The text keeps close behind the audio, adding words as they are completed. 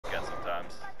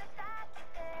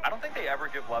think they ever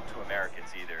give love to Americans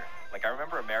either. Like, I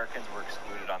remember Americans were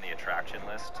excluded on the attraction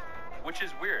list, which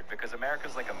is weird because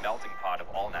America's like a melting pot of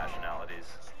all nationalities.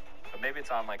 But maybe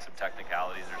it's on like some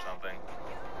technicalities or something.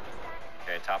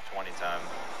 Okay, top 20 time.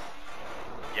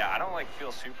 Yeah, I don't like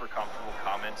feel super comfortable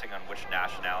commenting on which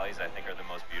nationalities I think are the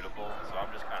most beautiful, so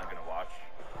I'm just kind of gonna watch.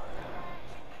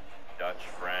 Dutch,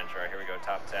 French, all right, here we go,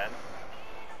 top 10.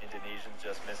 Indonesians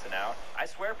just missing out. I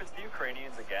swear if it's the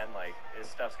Ukrainians again, like, this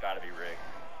stuff's gotta be rigged.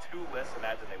 2 lists,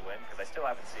 imagine they win, because I still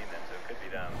haven't seen them, so it could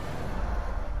be them.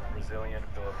 Brazilian,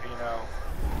 Filipino,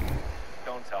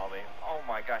 don't tell me. Oh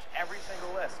my gosh, every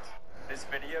single list. This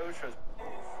video shows...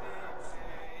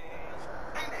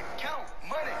 Count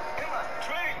money in my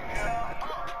drink.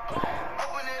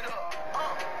 Open it up.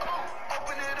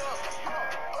 Open it up.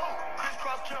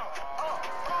 Crisscross jump.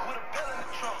 With a bell in the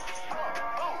trunk.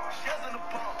 Shells in the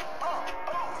pump.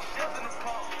 Shells in the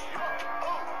pump.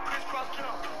 Crisscross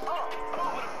jump.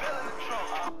 With a bell in the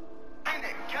trunk.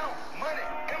 Count money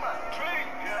in my drink.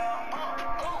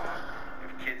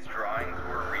 If kids' drawings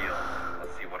were real,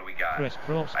 let's see, what do we got? I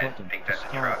think that's a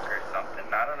truck or something.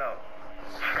 I don't know.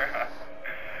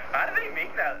 How do they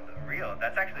make that real?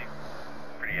 That's actually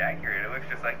pretty accurate. It looks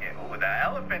just like it. Oh, that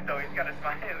elephant though, he's got a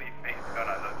smiley face going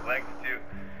on those legs too.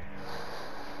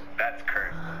 That's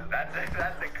cursed. That's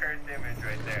a cursed image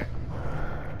right there.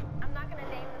 I'm not gonna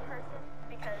name the person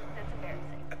because it's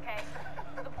embarrassing, okay?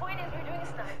 The point is we're doing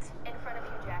stunts in front of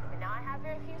Hugh Jackman. Now I have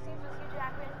very few scenes with Hugh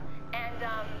Jackman, and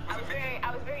I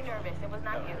was very nervous. It was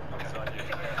not you.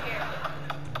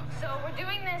 So we're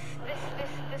doing this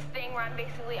thing where I'm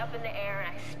basically up in the air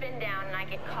and I spin down and I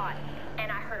get caught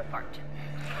and I heard a fart.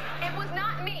 It was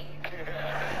not me. I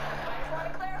just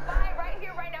want to clarify right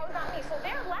here, right now, it was not me. So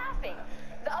they're laughing.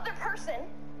 The other person,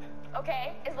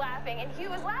 okay, is laughing and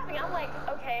Hugh is laughing. I'm like,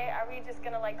 okay, are we just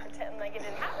gonna like pretend like it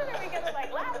didn't happen? Or are we gonna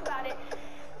like laugh about it?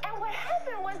 And what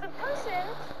happened was the person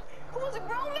who was a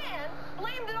grown man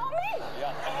blamed it on me.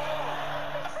 Yeah.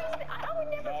 I would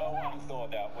never do that. No one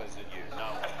thought that was it you.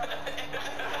 No.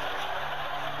 Listen,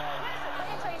 let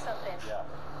me tell you something. Yeah.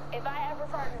 If I ever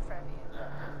farted in front of you,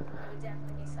 it would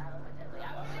definitely be silent but deadly. I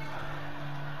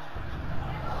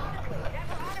would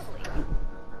never audibly.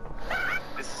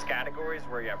 This is categories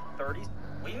where you have 30.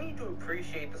 We need to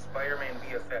appreciate the Spider-Man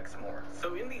VFX more.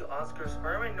 So in the Oscars,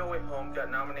 Spider-Man No Way Home got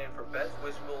nominated for Best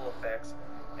Visual Effects,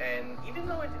 and even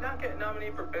though it did not get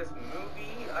nominated for Best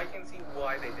Movie, I can see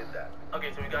why they did that.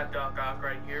 Okay, so we got Doc Ock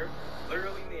right here.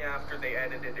 Literally in the after, they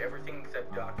edited everything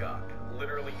except Doc Ock.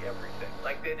 Literally everything.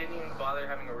 Like, they didn't even bother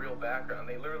having a real background.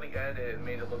 They literally edited it and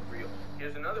made it look real.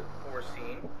 Here's another before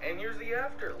scene, and here's the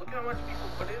after. Look how much people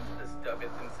put into this stuff.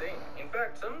 It's insane. In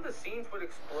fact, some of the scenes with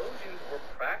explosions were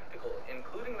practical,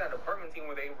 including that apartment scene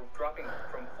where they were dropping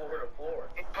from floor to floor.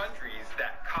 Countries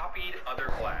that copied other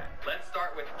flags. Let's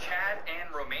start with Chad and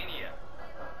Romania.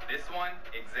 This one,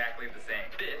 exactly the same.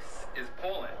 This is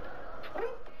Poland.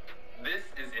 This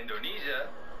is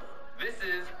Indonesia. This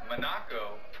is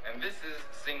Monaco. And this is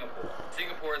Singapore.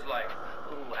 Singapore is like,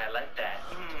 ooh, I like that.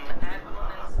 Add moon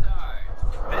and stars.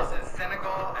 This is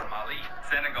Senegal and Mali.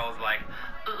 Senegal's like,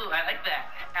 ooh, I like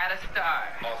that. Add a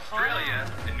star.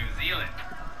 Australia and New Zealand.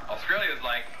 Australia's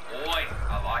like, oi,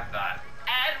 I like that.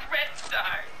 Add red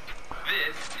stars.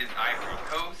 This is Ivory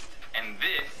Coast, and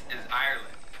this is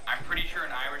Ireland. I'm pretty sure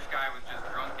an Irish guy was just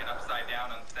drunk and upside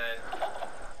down and said,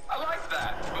 I like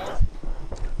that.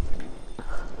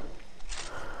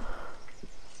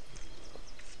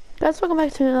 Guys, welcome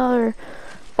back to another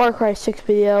Far Cry 6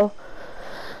 video.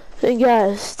 And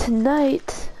guys,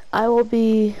 tonight I will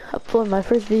be uploading my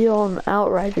first video on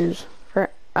Outriders.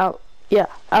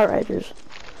 Outriders.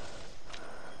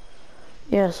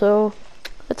 Yeah, so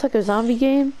it's like a zombie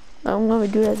game. I'm gonna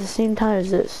do it at the same time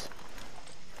as this.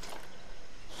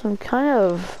 So I'm kind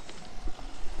of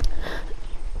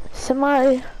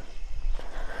semi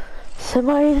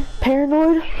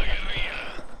paranoid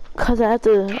because I have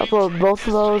to upload both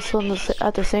of those on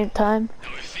at the same time.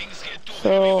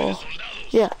 So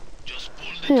yeah,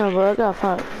 but I gotta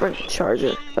find a freaking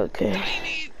charger. Okay.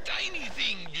 Tiny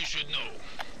thing you should know.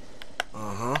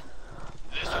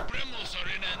 The Supremos are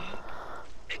in an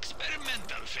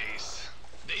experimental phase.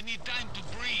 They need time to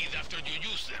breathe after you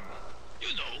use them.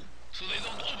 You know, so they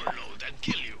don't overload and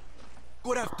kill you.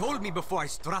 Could have told me before I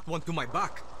strap one to my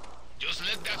back. Just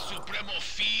let that Supremo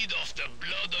feed off the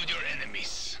blood of your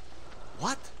enemies.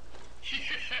 What?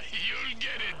 You'll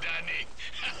get it, Danny.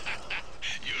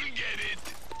 You'll get it.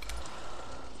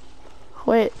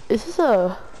 Wait, is this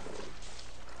a...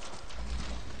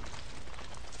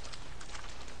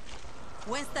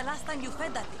 When's the last time you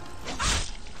fed that thing?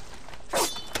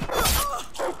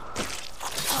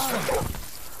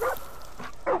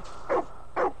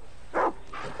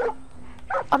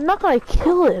 I'm not gonna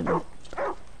kill him.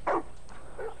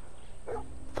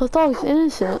 The dog's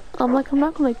innocent. I'm like, I'm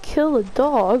not gonna kill a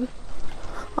dog.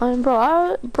 I mean,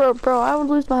 bro, I would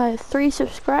lose my 3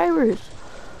 subscribers.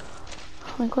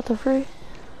 I'm like, what the freak?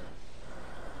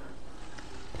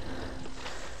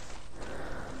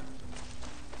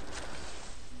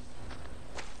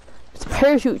 It's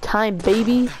parachute time,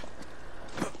 baby.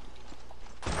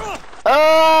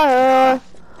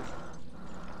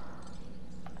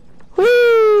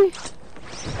 Whee!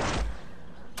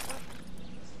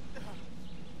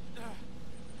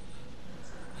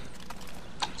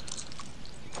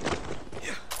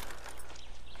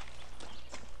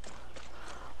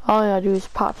 All I gotta do is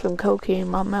pop some cocaine in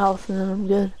my mouth and then I'm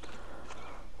good.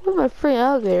 Where's my friend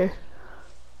alligator?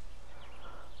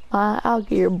 My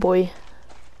alligator boy.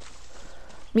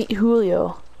 Meet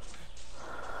Julio.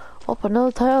 Oh,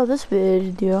 another title of this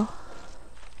video.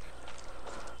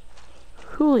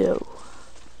 Julio.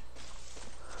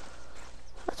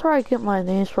 That's where I get my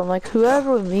names from. Like,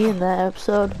 whoever with me in that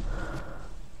episode.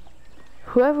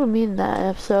 Whoever with me in that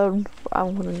episode,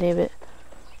 I'm gonna name it.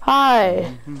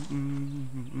 Hi.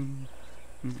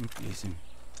 Listen,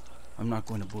 I'm not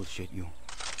going to bullshit you.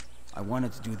 I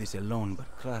wanted to do this alone,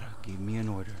 but Clara gave me an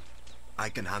order. I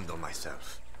can handle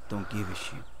myself. Don't give a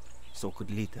shit. So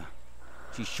could Lita.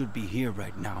 She should be here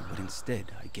right now, but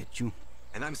instead, I get you.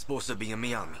 And I'm supposed to be in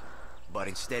Miami. But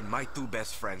instead, my 2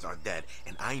 best friends are dead,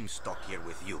 and I'm stuck here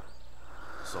with you.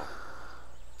 So,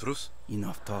 truce?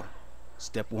 Enough talk.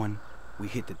 Step 1, we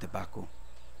hit the tobacco.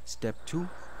 Step 2,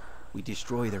 we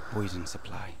destroy their poison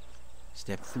supply.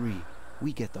 Step 3,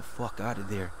 we get the fuck out of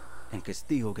there, and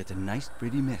Castillo gets a nice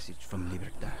pretty message from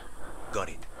Libertad. Got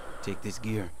it. Take this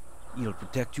gear. It'll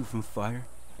protect you from fire,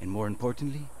 and more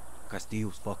importantly,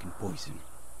 Castillo's fucking poison.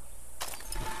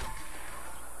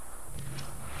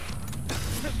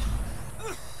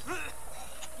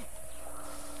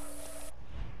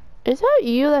 Is that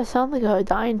you? That sounds like a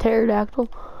dying pterodactyl.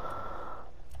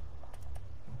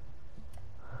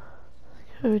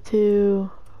 Go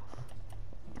to...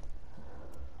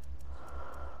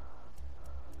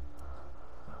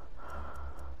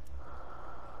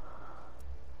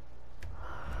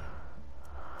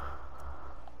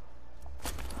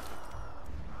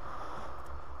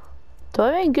 Do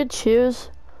I make good shoes?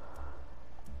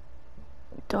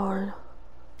 Darn.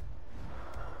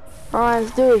 Alright,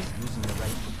 let's do it. Using the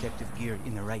right protective gear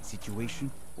in the right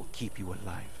situation will keep you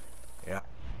alive. Yeah.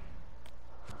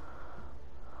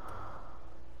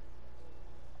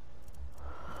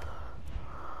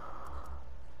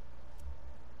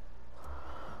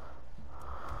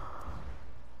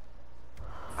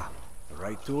 The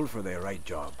right tool for the right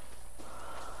job.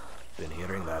 Been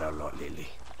hearing that a lot lately.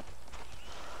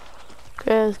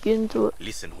 Okay, let's get into it.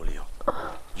 Listen, Julio.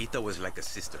 Lita was like a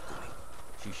sister to me.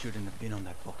 She shouldn't have been on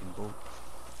that fucking boat.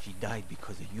 She died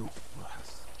because of you,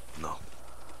 Rojas. No.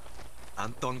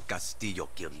 Anton Castillo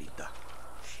killed Lita.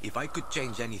 If I could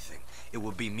change anything, it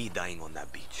would be me dying on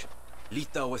that beach.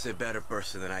 Lita was a better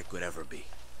person than I could ever be.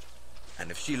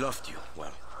 And if she loved you,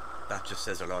 well, that just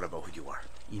says a lot about who you are.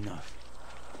 Enough.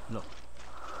 Look,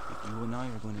 if you and I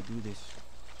are going to do this,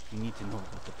 we need to know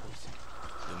about the poison.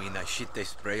 You mean that shit they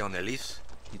spray on the leaves?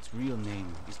 Its real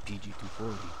name is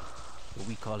PG-240, but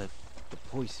we call it the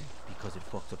poison because it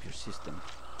fucks up your system.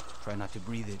 Try not to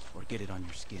breathe it or get it on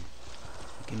your skin.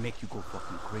 It can make you go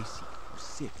fucking crazy or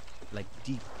sick, like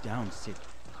deep down sick.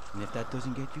 And if that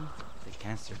doesn't get you, the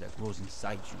cancer that grows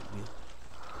inside you will.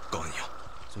 Coño.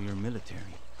 So you're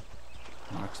military.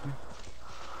 Marksman?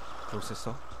 Close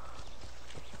assault?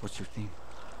 What's your thing?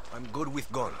 I'm good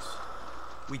with guns.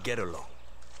 We get along.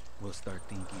 We'll start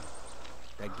thinking.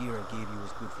 That gear I gave you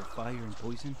is good for fire and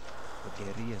poison, but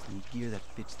guerrillas need gear that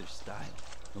fits their style,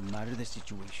 no matter the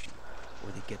situation,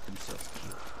 or they get themselves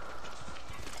killed.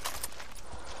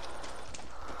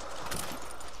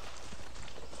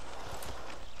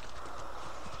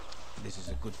 This is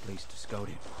a good place to scout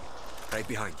it. Right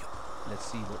behind you. Let's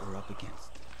see what we're up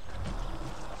against.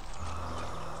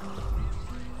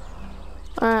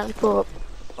 Alright, let's go up.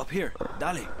 Up here,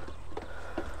 dale.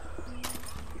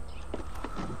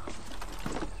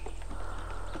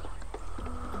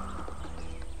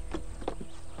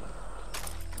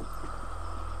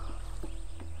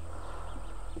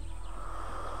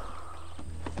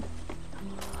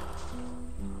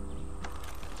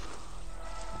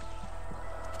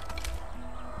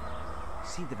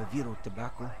 See the Viviro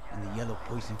tobacco and the yellow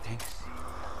poison tanks?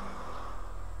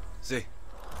 See.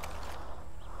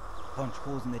 Punch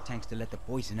holes in the tanks to let the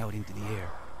poison out into the air.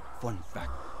 Fun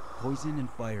fact, poison and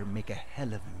fire make a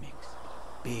hell of a mix.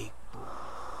 Big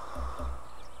boom.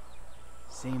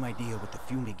 same idea with the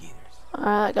fumigators.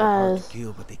 Alright, They're hard guys. to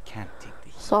kill, but they can't take the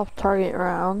heat. Soft target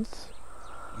rounds.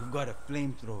 You've got a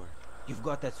flamethrower. You've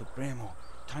got that Supremo.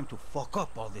 Time to fuck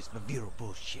up all this Viviro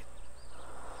bullshit.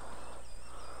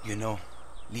 You know,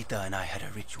 Lita and I had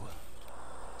a ritual.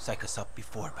 Psych us up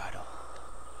before battle.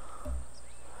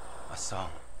 A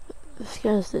song. This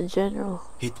guy's the general.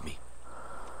 Hit me.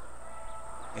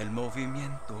 El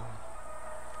movimiento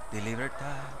de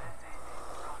libertad.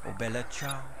 Oh, bella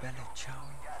ciao, bella ciao.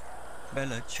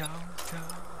 Bella ciao, ciao,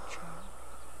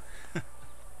 ciao.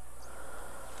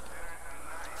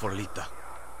 For Lita.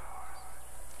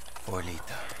 For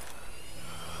Lita.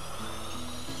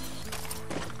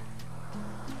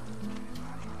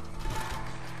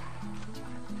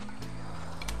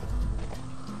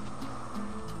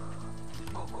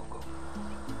 Go, go, go.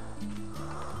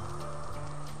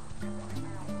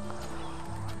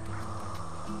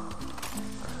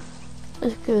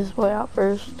 Let's get this boy out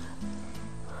first.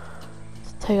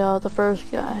 Let's take out the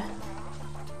first guy.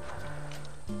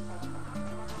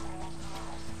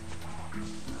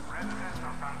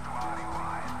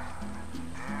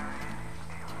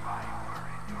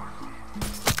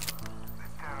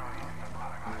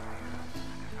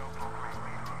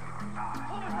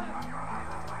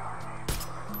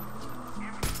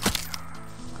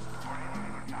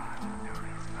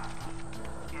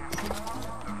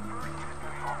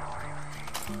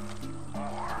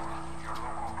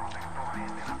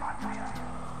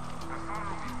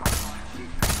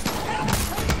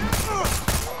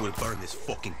 We'll burn this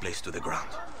fucking place to the ground.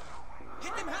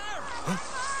 Hit him hard!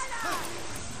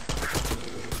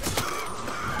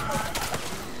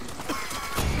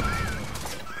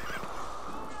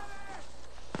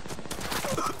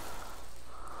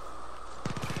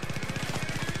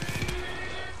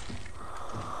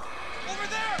 Over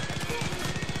there!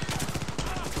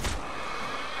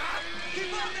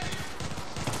 Keep on it!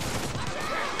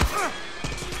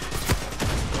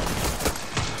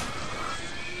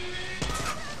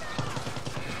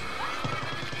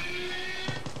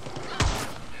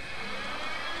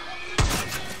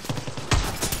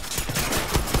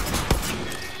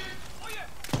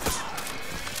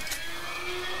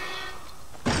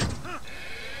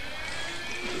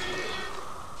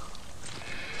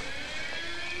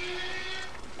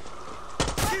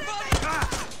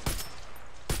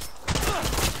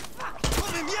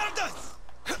 ¡Come mierdas!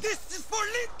 This is for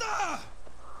Lita!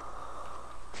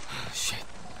 Shit.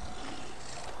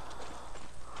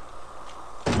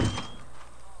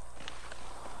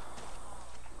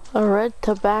 A red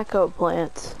tobacco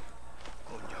plant.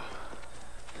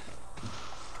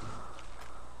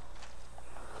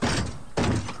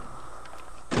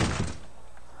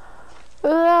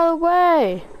 Move out of the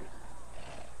way!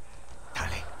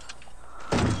 Dale.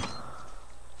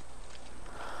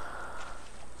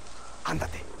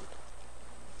 Ándate.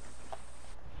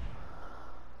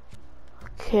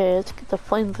 Okay, let's get the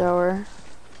flamethrower.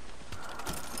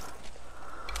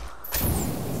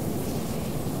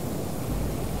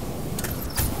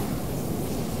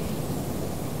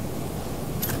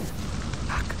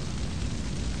 Back.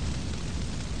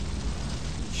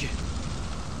 Shit.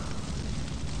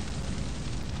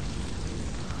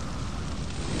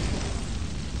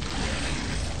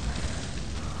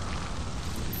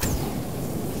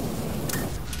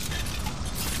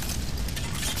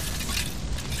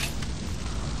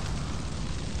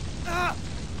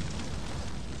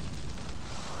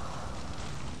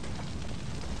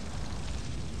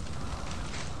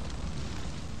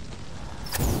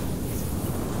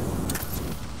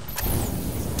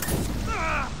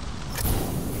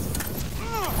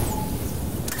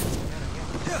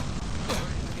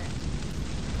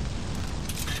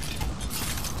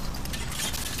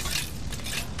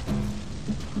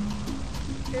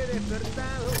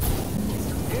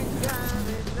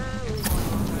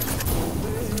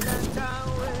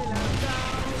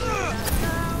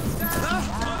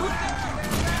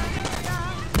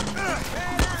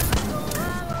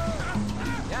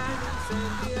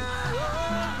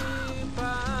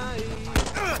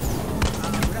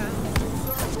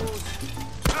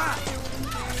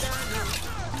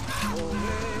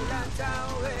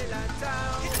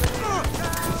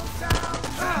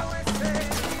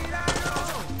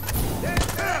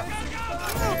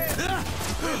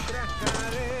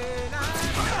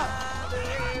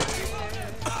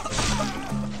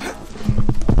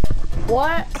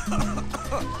 What?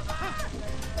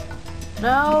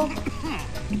 No.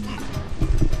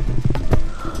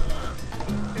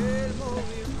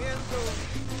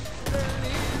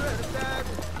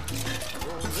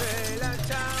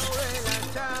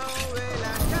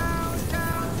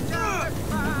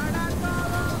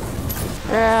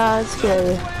 Yeah, it's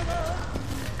scary.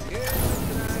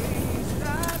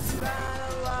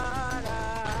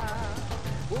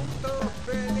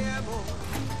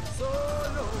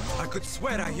 I could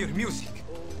swear I hear music.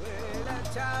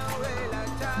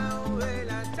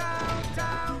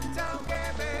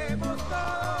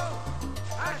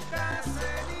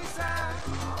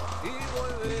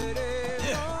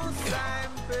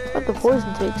 What the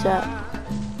poison takes that?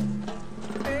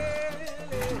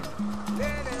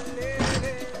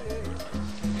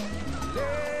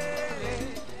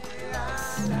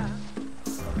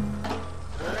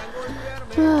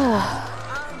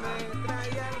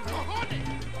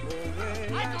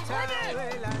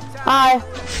 Hi.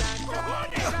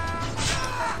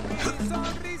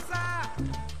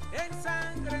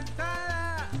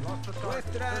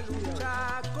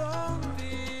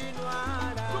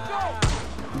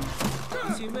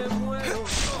 Si me muero,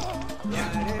 lo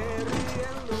haré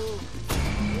riendo.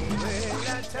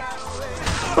 Vuela, chao,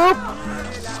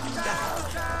 vuela, chao,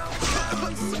 chao,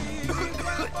 y si mi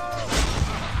cuerpo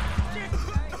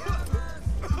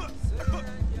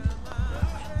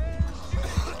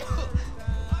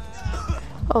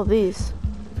Oh, these.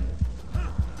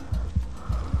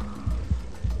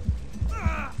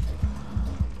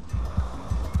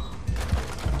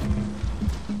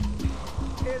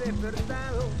 he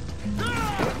despertado.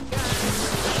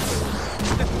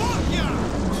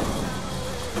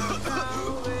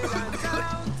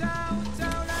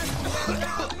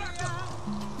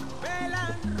 Me la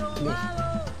han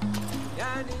robado y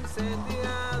han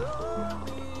incendiado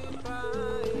mi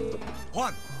país.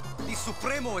 Juan, the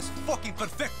Supremo is fucking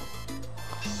perfecto.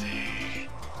 See?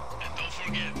 And don't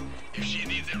forget, if she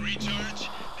needs a recharge,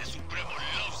 the Supremo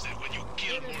loves it when you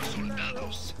kill more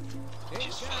soldados.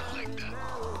 She's fun like that.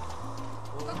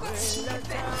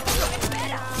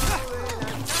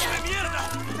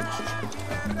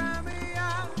 Tierra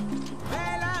mía,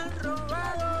 me la han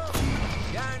robado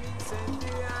y han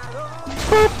incendiado.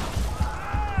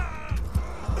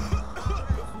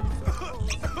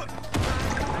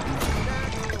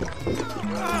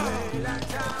 Vela,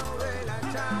 chao, vela,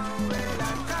 chao, vela,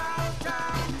 chao,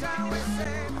 chao, chao,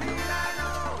 ese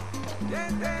tirano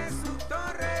desde su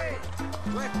torre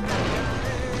nuestra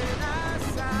cadena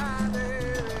sabe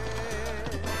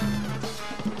ver.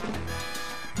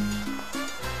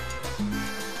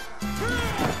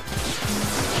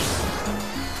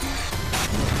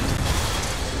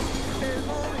 El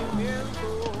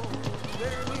movimiento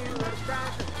de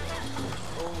libertad.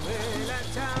 Oh, vela,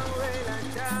 chao, vela,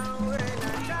 chao,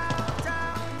 vela, chao,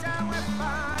 chao, chao, es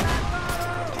para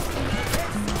todos.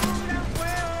 Es un gran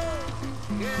fuego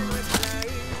que nuestra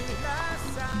isla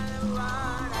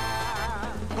salvará.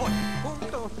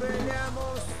 Juntos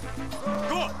peleamos.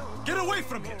 Go! Get away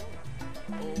from here!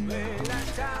 Oh, vela,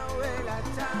 chao, vela,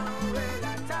 chao,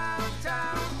 vela, chao,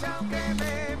 chao, chao,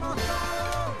 quememos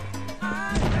todo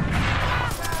hasta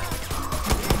casa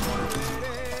y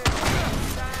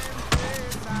volveremos a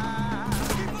empezar.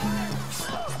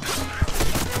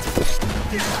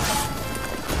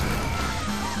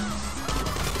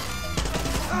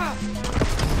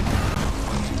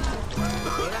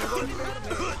 Quieran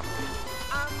golpearme,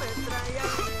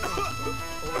 ametrallarme.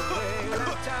 Oh, vela,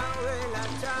 chao, vela,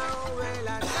 chao,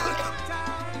 vela, chao,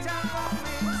 chao, chao, con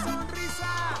mi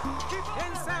sonrisa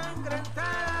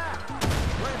ensangrentada,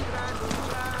 nuestra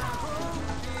lucha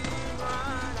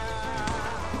continuará.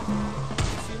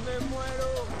 Si me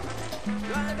muero,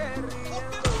 lo haré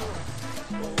riendo.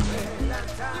 Oh, vela,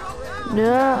 chao, vela,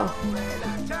 No.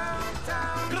 vela, chao,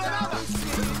 chao, chao, y si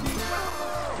mi cuerpo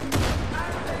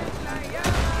arde en la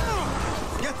llama,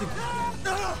 Get him!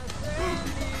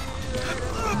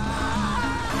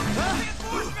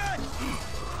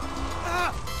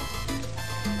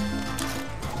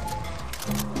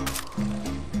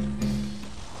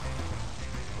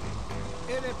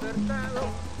 he despertado,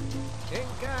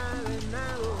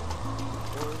 encadenado.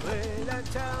 Oh, vela,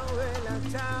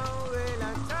 chao,